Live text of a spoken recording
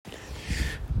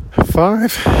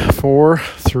5, 4,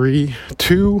 3,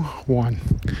 2, 1.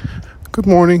 Good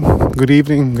morning, good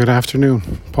evening, good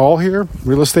afternoon. Paul here,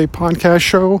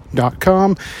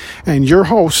 realestatepodcastshow.com, and your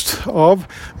host of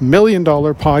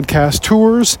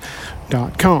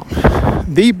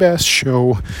 $1,000,000podcasttours.com, the best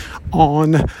show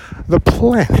on the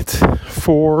planet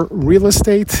for real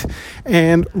estate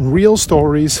and real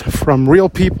stories from real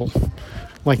people.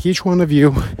 Like each one of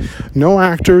you, no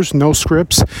actors, no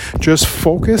scripts, just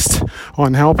focused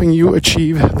on helping you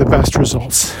achieve the best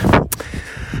results.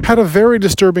 Had a very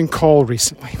disturbing call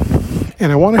recently,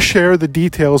 and I want to share the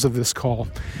details of this call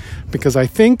because I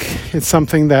think it's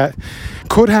something that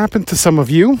could happen to some of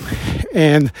you,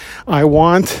 and I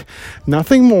want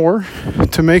nothing more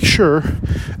to make sure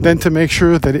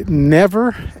that it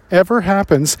never, ever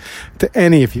happens to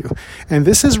any of you. And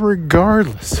this is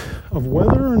regardless of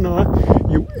whether or not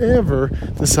you ever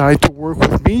decide to work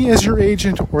with me as your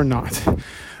agent or not.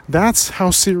 That's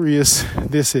how serious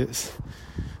this is.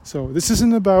 So this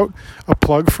isn't about a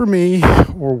plug for me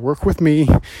or work with me.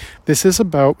 This is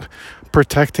about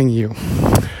protecting you.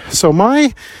 So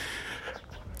my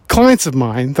clients of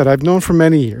mine that I've known for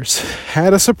many years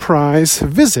had a surprise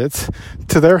visit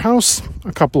to their house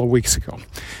a couple of weeks ago.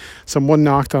 Someone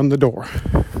knocked on the door.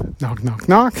 Knock, knock,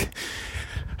 knock.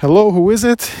 Hello, who is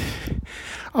it?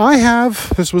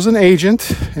 This was an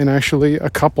agent and actually a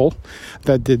couple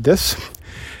that did this.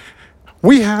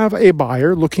 We have a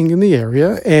buyer looking in the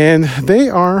area, and they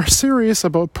are serious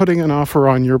about putting an offer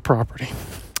on your property.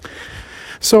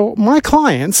 So my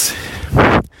clients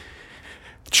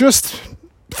just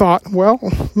thought, well,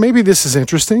 maybe this is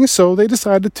interesting, so they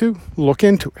decided to look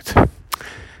into it.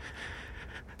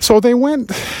 So they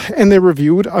went and they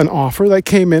reviewed an offer that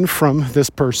came in from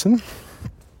this person,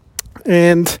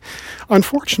 and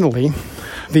unfortunately,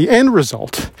 the end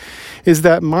result is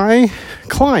that my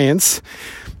clients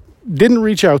didn't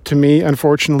reach out to me,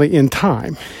 unfortunately, in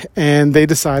time, and they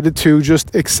decided to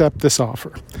just accept this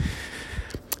offer.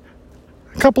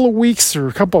 A week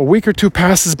or two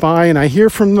passes by, and I hear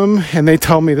from them, and they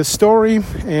tell me the story,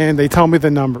 and they tell me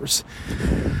the numbers.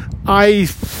 I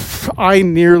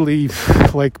nearly,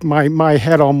 my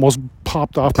head almost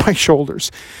popped off my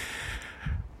shoulders.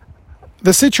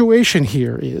 The situation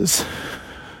here is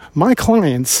my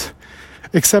clients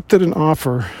accepted an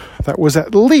offer that was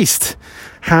at least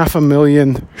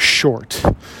 $500,000 short.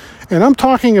 And I'm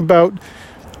talking about,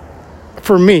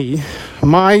 for me,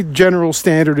 my general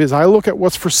standard is I look at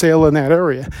what's for sale in that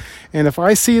area. And if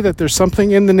I see that there's something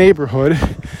in the neighborhood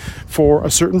for a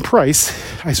certain price,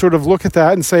 I sort of look at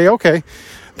that and say, okay,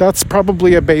 that's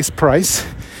probably a base price.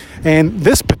 And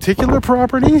this particular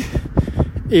property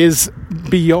is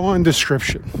beyond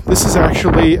description. This is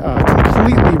actually a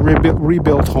completely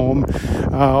rebuilt home,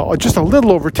 just a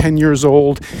little over 10 years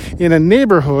old, in a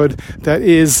neighborhood that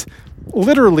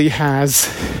literally has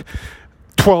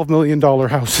 $12 million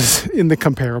houses in the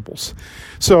comparables.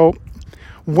 So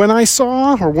when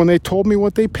they told me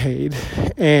what they paid,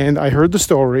 and I heard the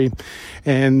story,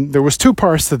 and there was two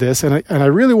parts to this, and I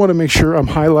really want to make sure I'm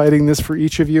highlighting this for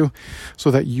each of you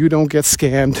so that you don't get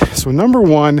scammed. So number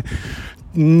one,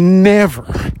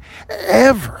 never,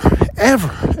 ever,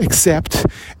 ever accept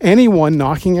anyone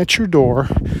knocking at your door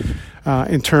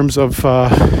in terms of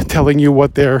telling you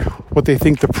what they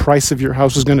think the price of your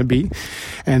house is going to be.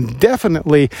 And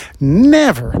definitely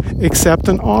never accept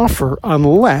an offer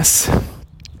unless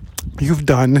you've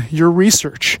done your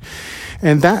research.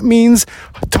 And that means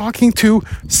talking to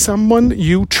someone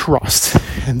you trust.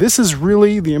 And this is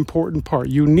really the important part.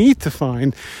 You need to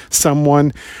find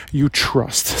someone you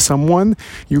trust, someone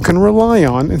you can rely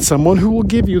on, and someone who will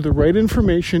give you the right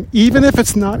information, even if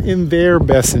it's not in their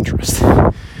best interest.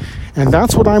 And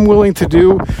that's what I'm willing to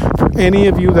do for any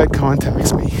of you that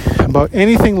contacts me about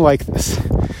anything like this.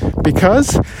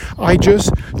 Because I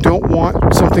just don't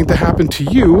want something to happen to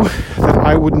you that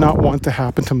I would not want to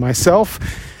happen to myself.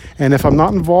 And if I'm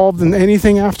not involved in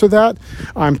anything after that,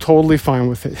 I'm totally fine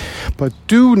with it. But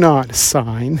do not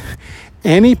sign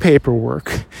any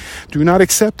paperwork. Do not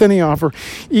accept any offer.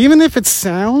 Even if it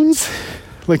sounds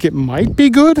like it might be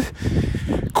good,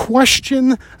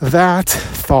 question that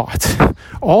thought.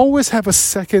 Always have a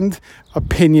second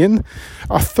opinion,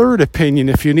 a third opinion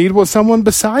if you need someone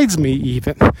besides me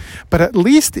even. But at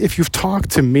least if you've talked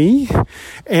to me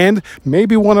and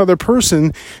maybe one other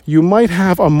person, you might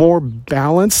have a more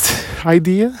balanced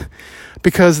idea,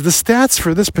 because the stats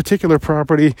for this particular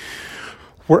property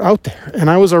were out there. And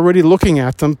I was already looking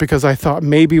at them because I thought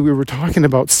maybe we were talking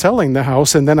about selling the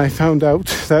house. And then I found out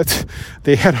that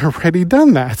they had already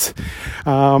done that.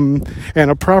 And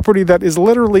a property that is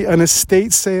literally an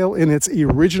estate sale in its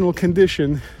original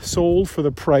condition sold for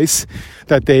the price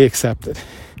that they accepted.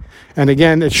 And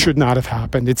again, it should not have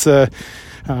happened. It's a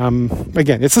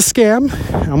scam.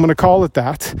 I'm going to call it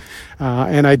that.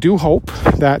 And I do hope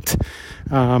that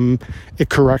it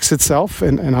corrects itself,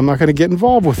 and I'm not going to get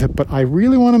involved with it. But I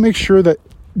really want to make sure that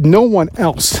no one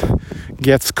else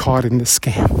gets caught in this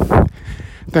scam.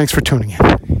 Thanks for tuning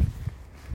in.